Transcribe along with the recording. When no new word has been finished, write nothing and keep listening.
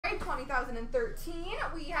2013,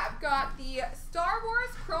 we have got the Star Wars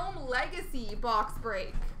Chrome Legacy box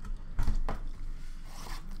break.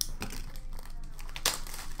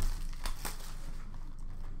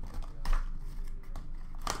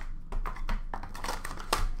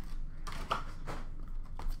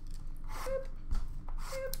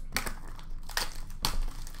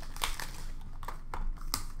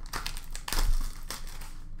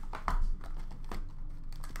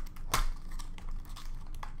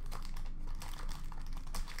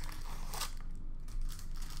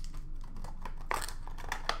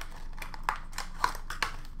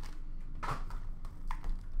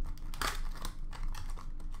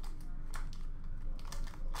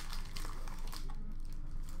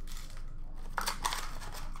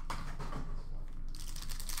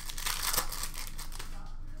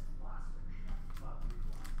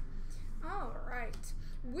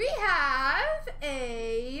 We have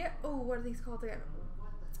a, oh, what are these called again?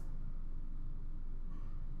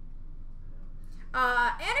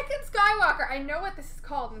 Anakin Skywalker. I know what this is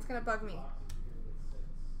called and it's going to bug me.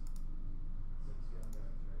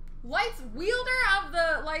 Wielder of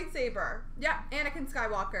the lightsaber. Yeah, Anakin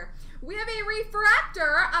Skywalker. We have a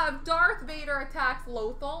refractor of Darth Vader attacks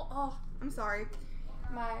Lothal. Oh, I'm sorry.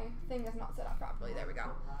 My thing is not set up properly. There we go.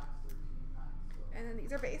 And then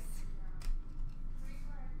these are base.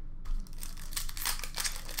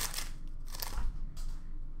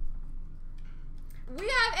 We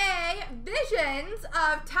have a Visions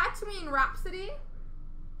of Tatooine Rhapsody.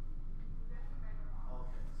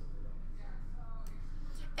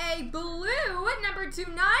 A blue number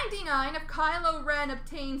 299 of Kylo Ren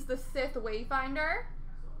obtains the Sith Wayfinder.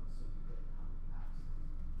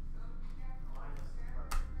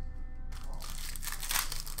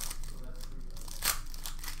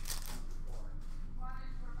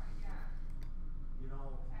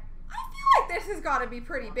 I feel like this has got to be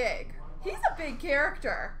pretty big. He's a big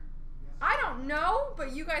character. I don't know,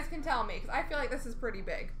 but you guys can tell me, because I feel like this is pretty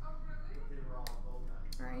big.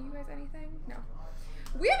 Alright, you guys anything? No.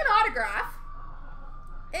 We have an autograph.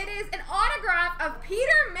 It is an autograph of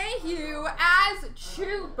Peter Mayhew as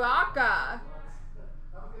Chewbacca.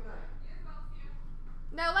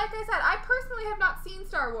 Now, like I said, I personally have not seen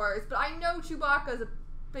Star Wars, but I know Chewbacca is a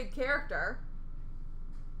big character.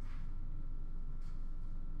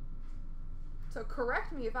 So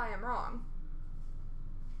correct me if I am wrong.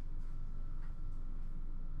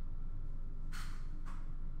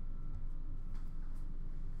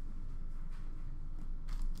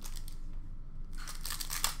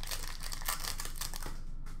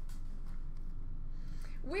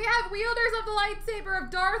 We have Wielders of the Lightsaber of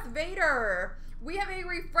Darth Vader. We have a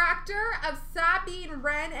refractor of Sabine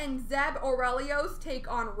Wren and Zeb Aurelios take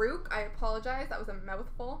on Rook. I apologize, that was a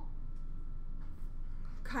mouthful.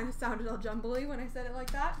 Kind of sounded all jumbly when I said it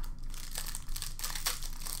like that.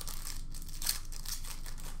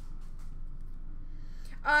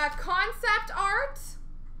 Concept art.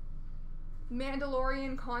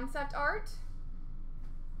 Mandalorian concept art.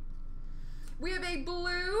 We have a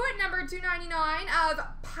blue number 299 of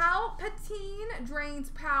Palpatine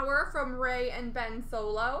drains power from Rey and Ben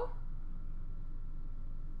Solo.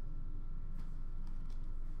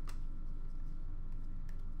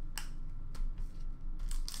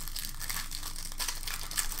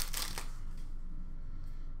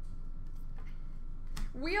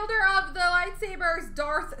 Wielder of the lightsabers,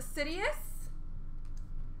 Darth Sidious.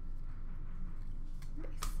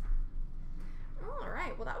 Nice. All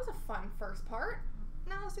right, well that was a fun first part.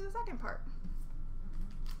 Now let's do the second part.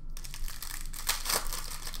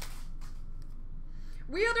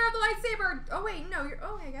 Wielder of the lightsaber, oh wait, no,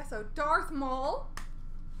 I guess so. Darth Maul.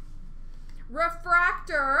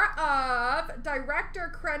 Refractor of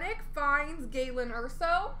Director Krennic finds Galen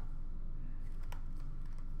Erso.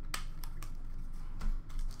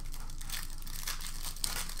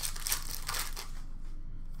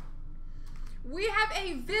 We have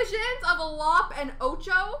a Visions of Alop and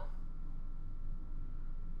Ocho.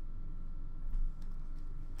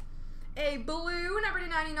 A blue number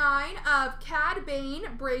 299 of Cad Bane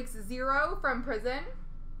breaks 0 from prison.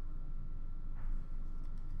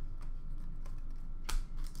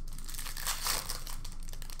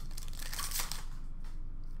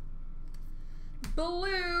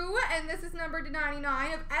 Blue, and this is number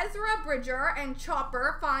 299 of Ezra Bridger and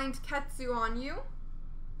Chopper find Ketsu on you.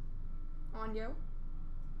 On you.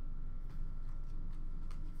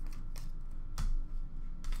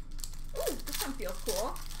 Ooh, this one feels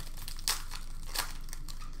cool.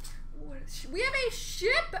 We have a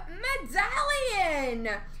ship medallion,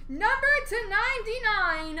 number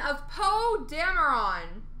 299 of Poe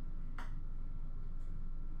Dameron.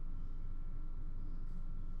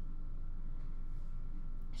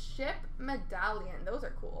 Ship medallion. Those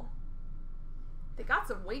are cool. They got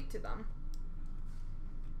some weight to them.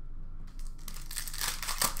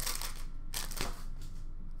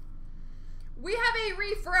 We have a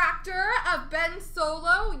refractor of Ben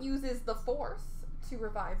Solo uses the Force to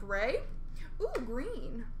revive Rey. Ooh,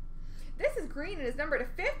 green. This is green and is numbered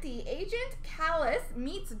to 50. Agent Callus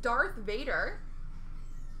meets Darth Vader.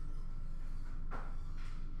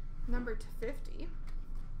 Numbered to 50.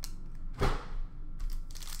 And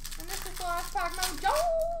this is the last pack.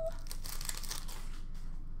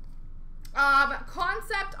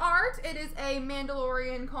 Concept art. It is a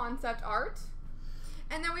Mandalorian concept art.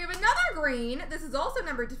 And then we have another green. This is also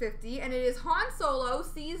numbered to 50, and it is Han Solo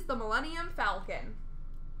sees the Millennium Falcon.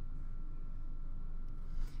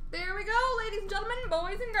 There we go, ladies and gentlemen,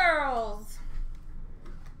 boys and girls.